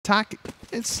attack,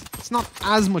 it's not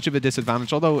as much of a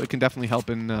disadvantage, although it can definitely help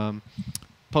in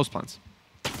post plants.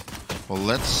 Well,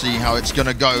 let's see how it's going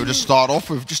to go. To start off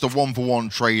with just a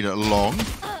 1-for-1 trade along.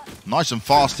 Nice and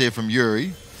fast here from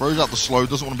Yurii. Throws out the slow,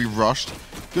 doesn't want to be rushed.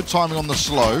 Good timing on the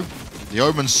slow. The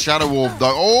Omen's Shadow Orb,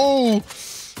 though. Oh,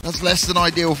 that's less than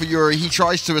ideal for Yurii. He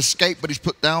tries to escape, but he's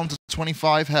put down to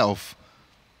 25 health.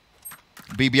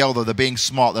 BBL, though, they're being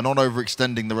smart. They're not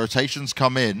overextending. The rotations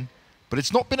come in. But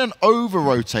it's not been an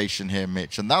over-rotation here,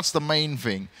 Mitch. And that's the main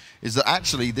thing, is that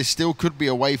actually this still could be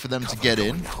a way for them to get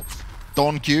in.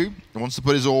 donQ wants to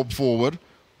put his orb forward.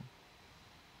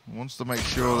 Wants to make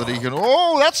sure that he can...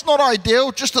 Oh, that's not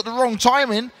ideal. Just at the wrong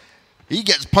timing. He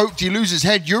gets poked. He loses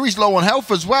head. Yuri's low on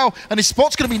health as well. And his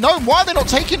spot's going to be known. Why are they not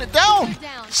taking it down?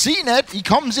 cned, he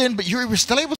comes in, but Yurii was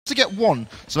still able to get one.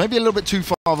 So maybe a little bit too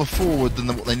far forward than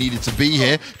what they needed to be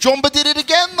here. jonba did it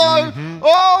again, though.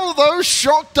 Oh, those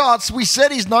shock darts. We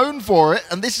said he's known for it.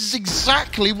 And this is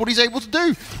exactly what he's able to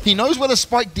do. He knows where the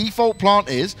spike default plant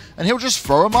is. And he'll just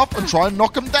throw him up and try and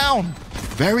knock him down.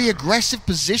 Very aggressive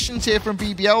positions here from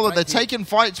BBL. That they're taking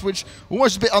fights, which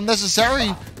almost a bit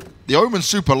unnecessary. The Omen's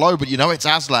super low, but you know it's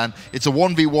Aslan. It's a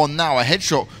 1v1 now. A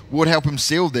headshot would help him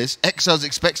seal this. eXerZ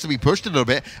expects to be pushed a little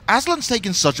bit. Aslan's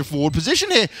taking such a forward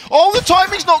position here. Oh, the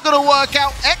timing's not going to work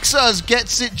out. eXerZ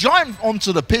gets it. Giant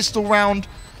onto the pistol round.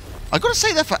 I got to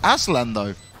say that for Aslan,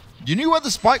 though. You knew where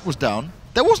the spike was down.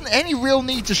 There wasn't any real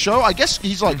need to show. I guess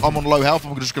he's like, I'm on low health.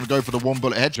 I'm just going to go for the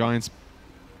one-bullet head. Giants,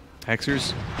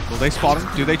 Hexers, will they spot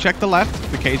him? Do they check the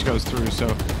left? The cage goes through,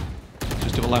 so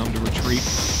just to allow him to retreat.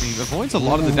 He avoids a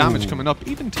lot of the damage coming up,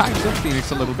 even tags up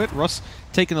Phoenix a little bit. Russ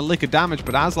taking a lick of damage,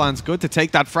 but Aslan's good to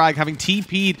take that frag, having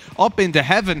TP'd up into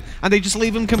heaven, and they just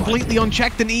leave him completely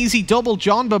unchecked. An easy double.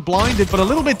 jonba blinded, but a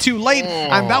little bit too late,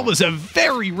 and that was a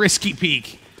very risky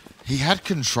peek. He had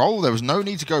control. There was no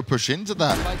need to go push into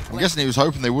that. I'm guessing he was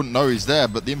hoping they wouldn't know he's there,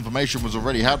 but the information was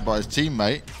already had by his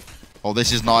teammate. Oh,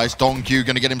 this is nice. donQ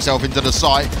going to get himself into the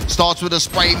site. Starts with a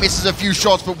spray, misses a few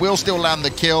shots, but will still land the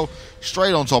kill.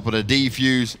 Straight on top of the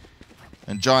defuse.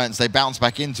 And Giants, they bounce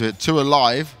back into it. 2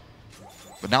 alive.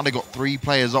 But now they've got 3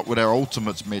 players up with their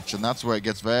ultimates, Mitch, and that's where it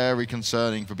gets very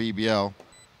concerning for BBL.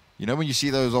 You know when you see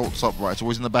those ults up, right, it's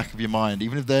always in the back of your mind.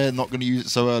 Even if they're not going to use it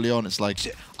so early on, it's like...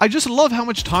 I just love how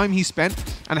much time he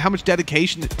spent and how much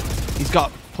dedication he's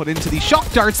got put into these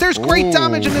shock darts. There's great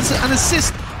damage and an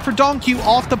assist for donQ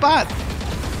off the bat.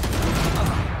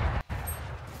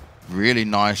 Really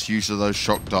nice use of those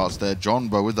shock darts there.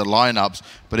 jonba with the lineups,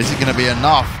 but is it going to be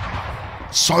enough?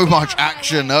 So much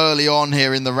action early on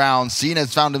here in the round.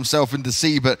 cned's found himself into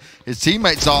C, but his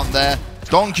teammates aren't there.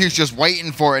 donQ's just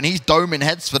waiting for it, and he's doming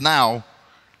heads for now.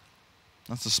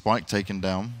 That's the spike taken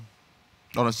down.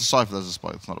 Oh, no, it's the Cypher there's a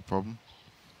spike. That's not a problem.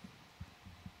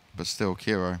 But still,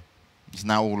 kero is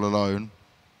now all alone.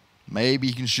 Maybe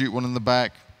he can shoot one in the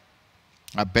back.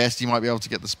 At best, he might be able to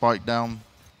get the spike down.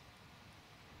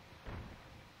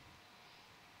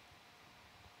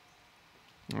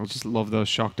 I just love those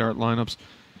shock dart lineups.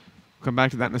 We'll come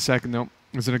back to that in a second, though.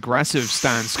 There's an aggressive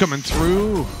stance coming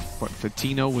through, but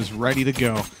Fatino was ready to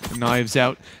go. The knives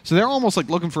out. So they're almost like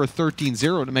looking for a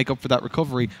 13-0 to make up for that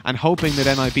recovery and hoping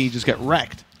that NIB just get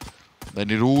wrecked. They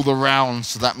need all the rounds,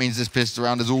 so that means this pistol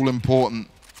round is all important.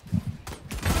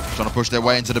 Trying to push their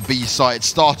way into the B site. It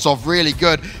starts off really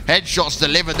good. Headshots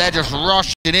delivered. They're just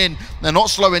rushing in. They're not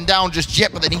slowing down just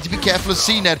yet, but they need to be careful of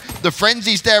cned. The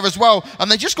frenzy's there as well,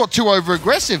 and they just got too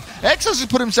over-aggressive. eXerZ has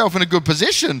put himself in a good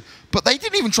position, but they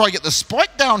didn't even try to get the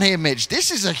spike down here, Mitch.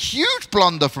 This is a huge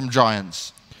blunder from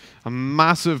Giants. A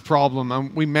massive problem,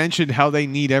 and we mentioned how they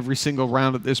need every single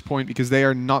round at this point because they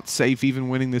are not safe even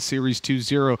winning this series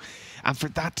 2-0. And for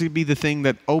that to be the thing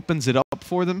that opens it up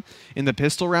for them in the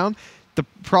pistol round, the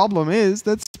problem is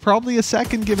that's probably a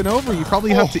second given over. You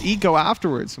probably have to eco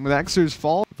afterwards. And with eXerZ's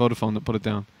fall, Vodafone that put it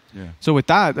down. Yeah. So with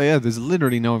that, yeah, there's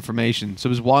literally no information. So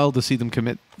it was wild to see them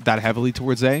commit that heavily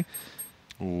towards A.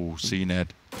 Oh, cned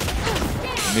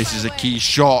misses a key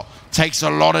shot. Takes a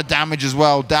lot of damage as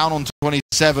well. Down on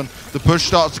 27. The push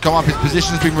starts to come up. His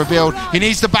position's been revealed. He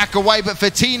needs to back away, but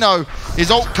Fatino, his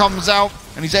ult comes out,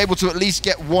 and he's able to at least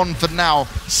get one for now.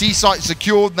 C site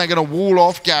secured, and they're going to wall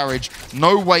off Garage.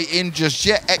 No way in just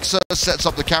yet. eXerZ sets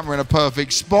up the camera in a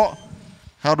perfect spot.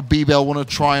 How do BBL want to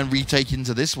try and retake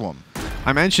into this one?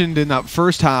 I mentioned in that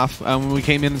first half, when we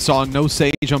came in and saw no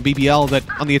Sage on BBL, that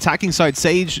on the attacking side,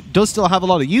 Sage does still have a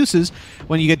lot of uses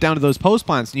when you get down to those post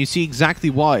plants, and you see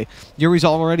exactly why. Yuri's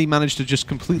already managed to just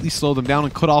completely slow them down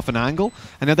and cut off an angle,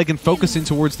 and now they can focus in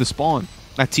towards the spawn.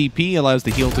 That TP allows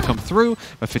the heal to come through,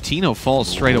 but Fatino falls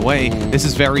straight away. This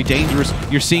is very dangerous.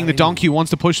 You're seeing the donQ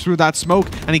wants to push through that smoke,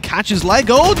 and he catches legoo.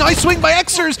 Oh, nice swing by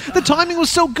eXerZ. The timing was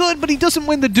so good, but he doesn't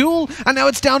win the duel, and now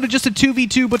it's down to just a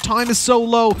 2v2, but time is so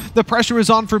low. The pressure is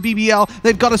on for BBL.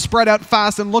 They've got to spread out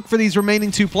fast and look for these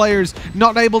remaining two players.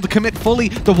 Not able to commit fully.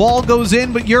 The wall goes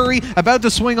in, but Yurii, about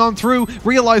to swing on through,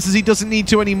 realizes he doesn't need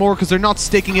to anymore because they're not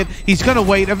sticking it. He's going to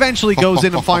wait, eventually goes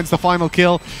in and finds the final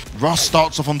kill. Russ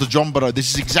starts off onto jonba though.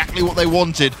 This is exactly what they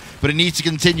wanted, but it needs to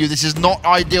continue. This is not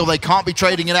ideal. They can't be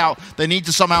trading it out. They need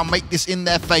to somehow make this in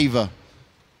their favor.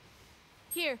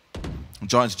 Here.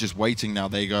 Giants are just waiting now.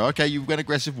 They go, okay, you went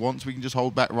aggressive once. We can just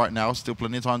hold back right now. Still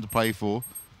plenty of time to play for.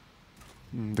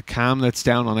 The cam that's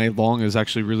down on A long is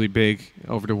actually really big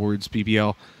over towards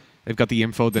BBL. They've got the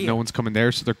info that no one's coming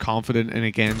there, so they're confident and,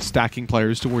 again, stacking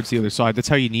players towards the other side. That's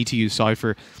how you need to use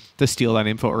Cypher to steal that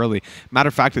info early. Matter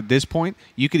of fact, at this point,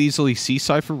 you could easily see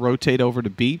Cypher rotate over to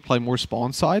B, play more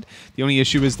spawn side. The only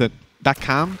issue is that that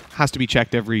cam has to be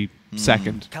checked every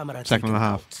second and a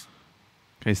half.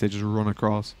 In case they just run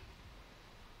across.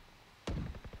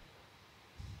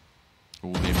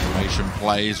 All the information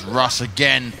plays. Russ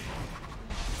again.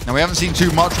 Now, we haven't seen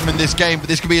too much from him in this game, but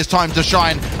this could be his time to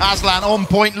shine. Aslan on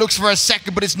point, looks for a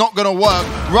second, but it's not going to work.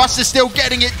 Russ is still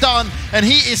getting it done, and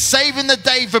he is saving the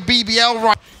day for BBL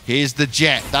right. Here's the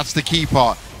jet. That's the key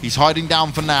part. He's hiding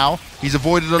down for now. He's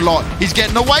avoided a lot. He's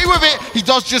getting away with it. He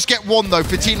does just get one, though.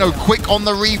 Fatino quick on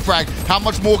the refrag. How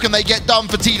much more can they get done?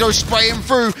 Fatino spraying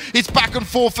through. It's back and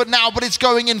forth for now, but it's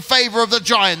going in favor of the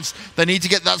Giants. They need to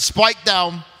get that spike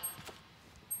down.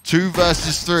 2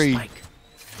 versus 3.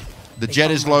 The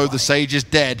jet is low, the Sage is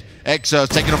dead. eXerZ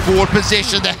taking a forward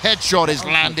position, the headshot is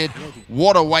landed.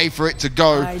 What a way for it to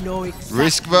go.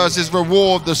 Risk versus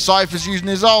reward, the Cypher's using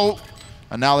his ult,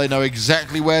 and now they know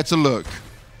exactly where to look.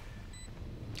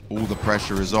 All the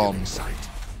pressure is on. It's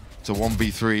a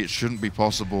 1v3, it shouldn't be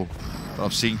possible. But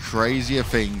I've seen crazier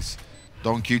things.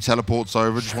 donQ teleports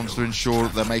over, just wants to ensure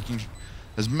that they're making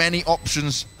as many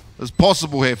options as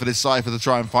possible here for this Cypher to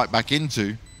try and fight back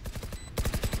into.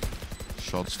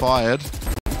 Shots fired.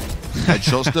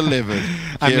 Headshots delivered.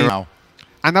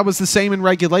 And that was the same in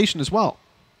regulation as well.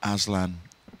 Aslan,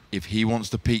 if he wants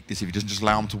to peek this, if he doesn't just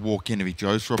allow him to walk in, if he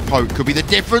goes for a poke, could be the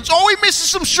difference. Oh, he misses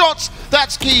some shots.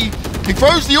 That's key. He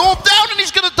throws the orb down and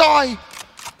he's going to die.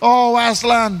 Oh,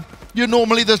 Aslan, you're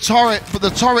normally the turret, but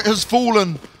the turret has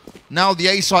fallen. Now the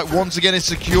A site once again is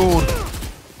secured.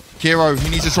 Kero, he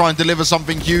needs to try and deliver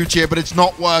something huge here, but it's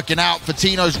not working out.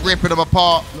 Fatino's ripping them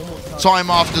apart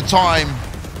time after time.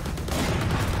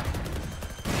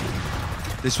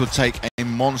 This would take a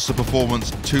monster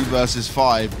performance, 2 versus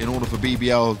 5, in order for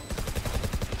BBL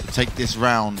to take this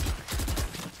round.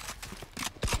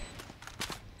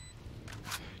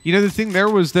 You know, the thing there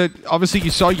was that, obviously,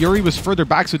 you saw Yurii was further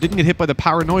back, so didn't get hit by the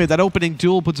paranoia. That opening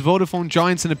duel puts Vodafone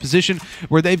Giants in a position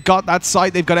where they've got that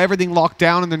site, they've got everything locked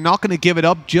down, and they're not going to give it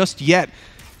up just yet.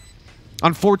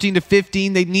 On 14 to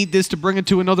 15, they need this to bring it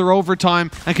to another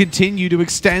overtime and continue to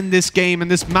extend this game.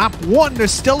 And this map 1, there's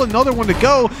still another one to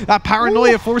go. That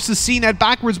paranoia forces cned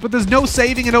backwards, but there's no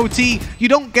saving in OT. You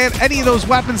don't get any of those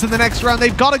weapons in the next round.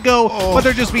 They've got to go, but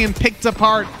they're just being picked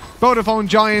apart. Vodafone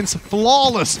Giants,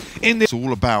 flawless in this. It's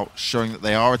all about showing that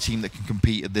they are a team that can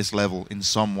compete at this level in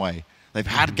some way. They've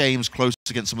had games close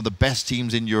against some of the best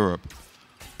teams in Europe,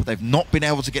 but they've not been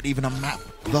able to get even a map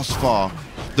thus far.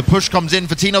 The push comes in,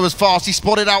 Fatino is fast, he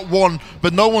spotted out one,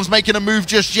 but no one's making a move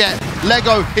just yet.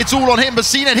 legoo, it's all on him, but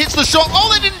cned hits the shot.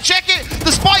 Oh, they didn't check it!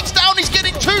 The spike's down, he's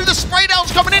getting 2, the spray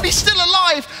down's coming in, he's still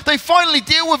alive! They finally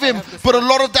deal with him, but a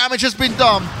lot of damage has been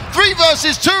done. 3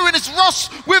 versus 2, and it's Russ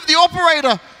with the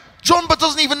operator. Jonba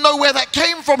doesn't even know where that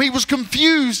came from, he was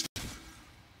confused.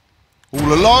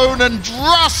 All alone, and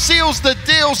Russ seals the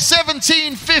deal.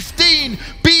 17-15,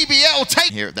 BBL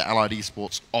take here at the Allied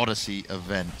Esports Odyssey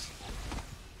event.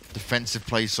 Defensive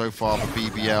play so far for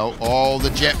BBL. Oh,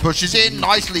 the jet pushes in,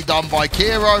 nicely done by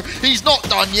Kero. He's not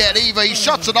done yet either, he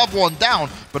shuts another one down,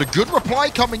 but a good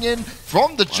reply coming in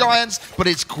from the Giants, but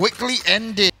it's quickly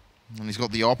ended. And he's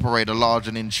got the operator large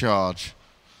and in charge.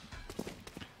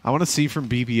 I want to see from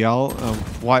BBL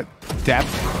what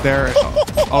depth they're...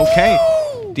 okay,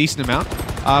 decent amount.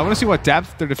 I want to see what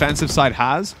depth their defensive side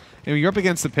has. You know, you're up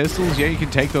against the pistols. Yeah, you can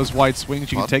take those wide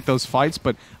swings. You can take those fights,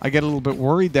 but I get a little bit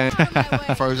worried then.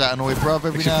 Throws out annoyed bruv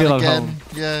every now and again.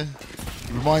 Yeah,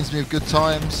 reminds me of good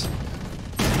times.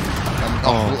 And,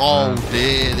 oh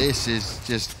dear, this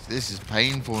is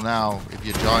painful now if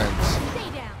you're Giants.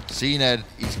 cned,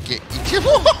 he's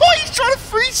trying to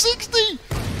 360.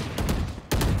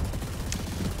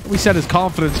 we said his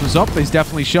confidence was up. He's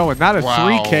definitely showing that. A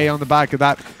 3K on the back of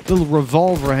that little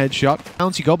revolver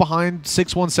headshot. You go behind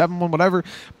 6-1, 7-1, whatever.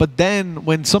 But then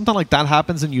when something like that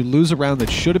happens and you lose a round that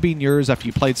should have been yours after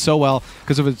you played so well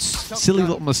because of a silly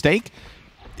little mistake,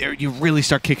 you really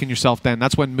start kicking yourself then.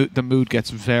 That's when the mood gets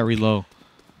very low.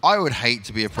 I would hate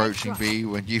to be approaching B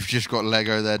when you've just got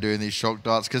Lego there doing these shock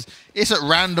darts, because it's at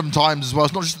random times as well.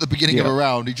 It's not just at the beginning of a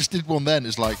round. He just did one then.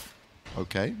 It's like,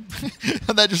 okay.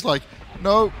 And they're just like,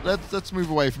 no, let's move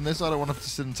away from this. I don't want to have to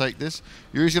sit and take this.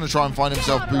 Yuri's going to try and find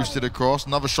himself boosted across.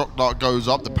 Another shock dart goes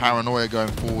up. The paranoia going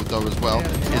forward, though, as well.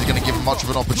 Is going to give him much of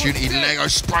an opportunity. Lego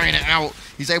spraying it out.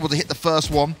 He's able to hit the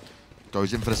first one.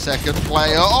 Goes in for the second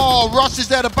player. Oh, Russ is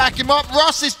there to back him up.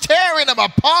 Russ is tearing him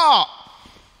apart.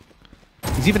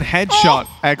 He's even headshot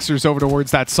eXerZ over towards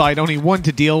that side, only one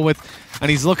to deal with, and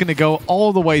he's looking to go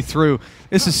all the way through.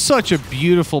 This is such a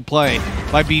beautiful play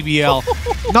by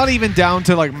BBL. Not even down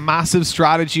to like massive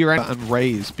strategy or anything. And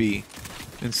raise B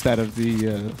instead of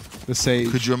the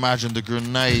sage. Could you imagine the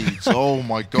grenades? Oh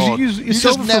my god. You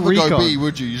just never go B,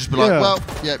 would you? You just be like, well,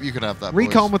 yeah, you can have that.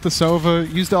 Recon boys. with the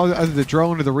Sova, use either the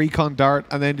drone or the recon dart,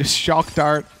 and then just shock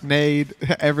dart, nade,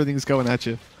 everything's going at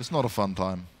you. It's not a fun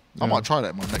time. I might try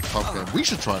that in my next pub game. We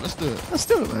should try it. Let's do it. Let's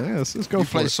do it, man. Yes, let's go you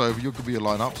for play it. Sova, you could be your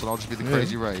lineups, and I'll just be the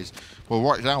crazy Rays. Well,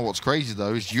 right now, what's crazy,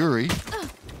 though, is Yurii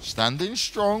standing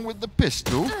strong with the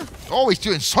pistol. Oh, he's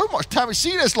doing so much damage.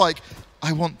 See, there's like,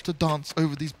 I want to dance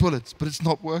over these bullets, but it's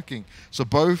not working. So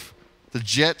both the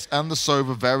Jet and the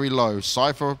Sova very low.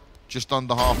 Cypher just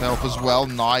under half health as well.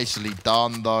 Nicely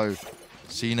done, though.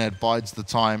 cned bides the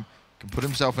time. Can put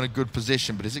himself in a good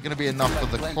position, but is it going to be enough for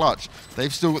the clutch?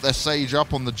 They've still got their Sage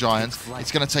up on the Giants.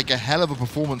 It's going to take a hell of a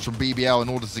performance from BBL in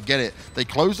order to get it. They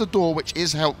close the door, which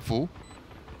is helpful,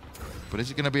 but is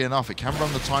it going to be enough? It can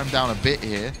run the time down a bit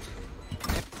here.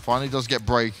 Finally does get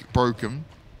broken,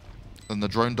 and the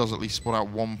drone does at least spot out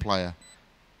one player.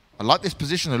 I like this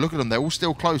position. Look at them. They're all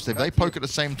still close. If they poke at the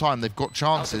same time, they've got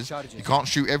chances. You can't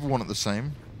shoot everyone at the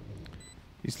same.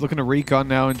 He's looking to recon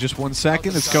now in just 1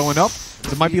 second. It's going up.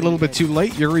 It might be a little bit too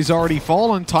late. Yuri's already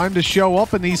fallen. Time to show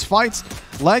up in these fights.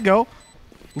 Lego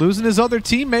losing his other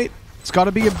teammate. It's got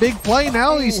to be a big play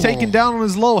now. He's taken down on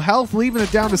his low health, leaving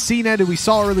it down to cned, who we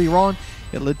saw earlier on.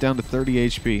 It lit down to 30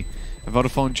 HP. The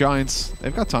Vodafone Giants,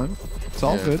 they've got time. It's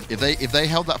all good. If they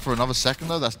held that for another second,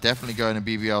 though, that's definitely going in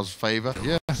BBL's favor.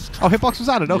 Yeah. Oh, Hitbox was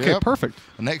added. Okay, perfect.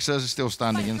 And eXerZ is still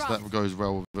standing in, so that goes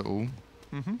well with it all.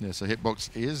 Yeah, so Hitbox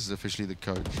is officially the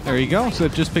coach. There you go. So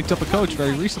just picked up a coach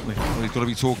very recently. Well, he's got to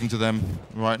be talking to them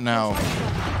right now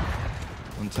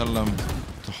and telling them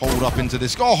to hold up into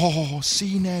this. Oh,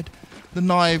 cned, the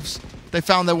knives. They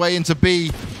found their way into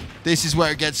B. This is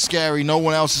where it gets scary. No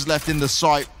one else is left in the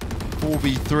sight.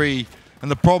 4v3. And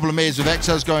the problem is with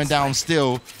eXerZ going down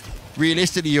still,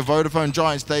 realistically, your Vodafone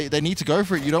Giants, they need to go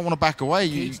for it. You don't want to back away.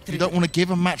 You don't want to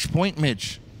give a match point,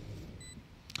 Midge.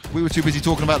 We were too busy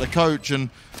talking about the coach, and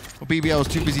BBL was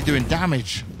too busy doing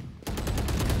damage.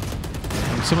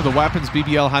 And some of the weapons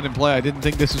BBL had in play, I didn't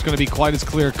think this was going to be quite as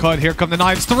clear cut. Here come the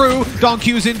knives through.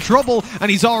 donQ's in trouble,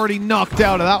 and he's already knocked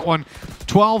out of that one.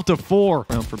 12-4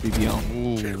 round for BBL.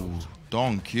 Ooh,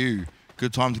 donQ.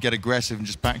 Good time to get aggressive and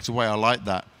just backs away. I like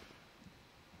that.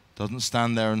 Doesn't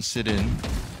stand there and sit in.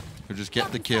 He'll just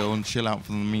get the kill and chill out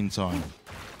for the meantime.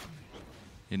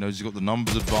 He knows he's got the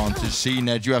numbers advantage.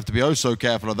 cned, you have to be oh so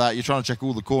careful of that. You're trying to check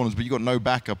all the corners, but you've got no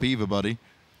backup either, buddy.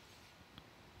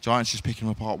 Giants just picking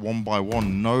him apart one by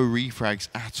one. No refrags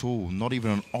at all. Not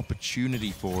even an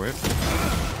opportunity for it.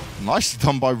 Nicely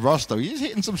done by Russ, though. He's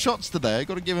hitting some shots today.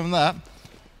 Got to give him that.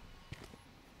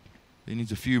 He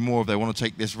needs a few more if they want to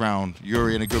take this round.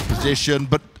 Yurii in a good position,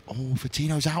 but oh,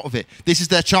 Fatino's out of it. This is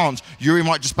their chance. Yurii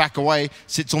might just back away.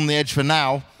 Sits on the edge for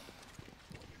now.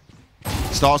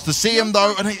 Starts to see him,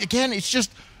 though, and again, it's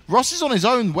just Russ is on his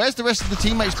own. Where's the rest of the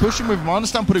teammates pushing with him? I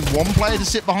understand putting one player to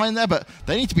sit behind there, but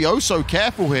they need to be oh so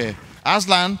careful here.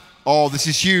 Aslan, oh, this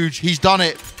is huge. He's done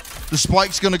it. The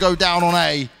spike's going to go down on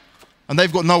A, and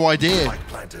they've got no idea.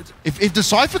 If the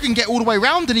Cypher can get all the way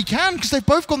around, then he can, because they've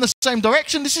both gone the same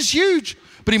direction. This is huge,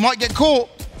 but he might get caught.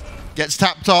 Gets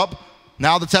tapped up.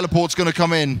 Now the teleport's going to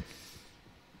come in.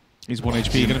 He's 1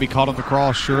 HP, going to be caught on the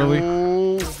cross, surely.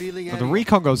 Well, the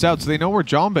recon goes out, so they know where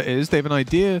jonba is. They have an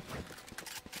idea.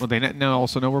 Well, they now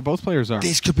also know where both players are.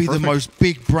 This could be the most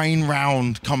big brain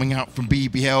round coming out from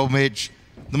BBL, Midge.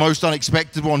 The most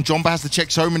unexpected one. jonba has to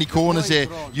check so many corners here.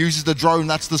 Uses the drone.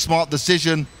 That's the smart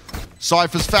decision.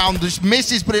 Cypher's found. Just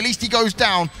misses, but at least he goes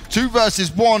down. 2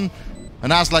 versus 1.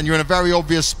 And Aslan, you're in a very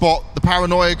obvious spot. The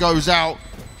paranoia goes out.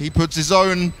 He puts his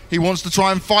own. He wants to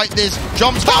try and fight this.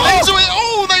 Jumps down into it.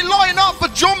 Oh, they line up,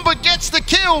 but jonba gets the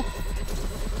kill.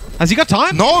 Has he got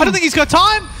time? No. I don't think he's got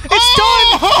time. It's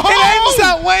done. It ends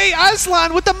that way.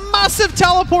 Aslan with the massive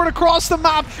teleport across the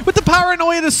map with the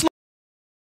paranoia to slow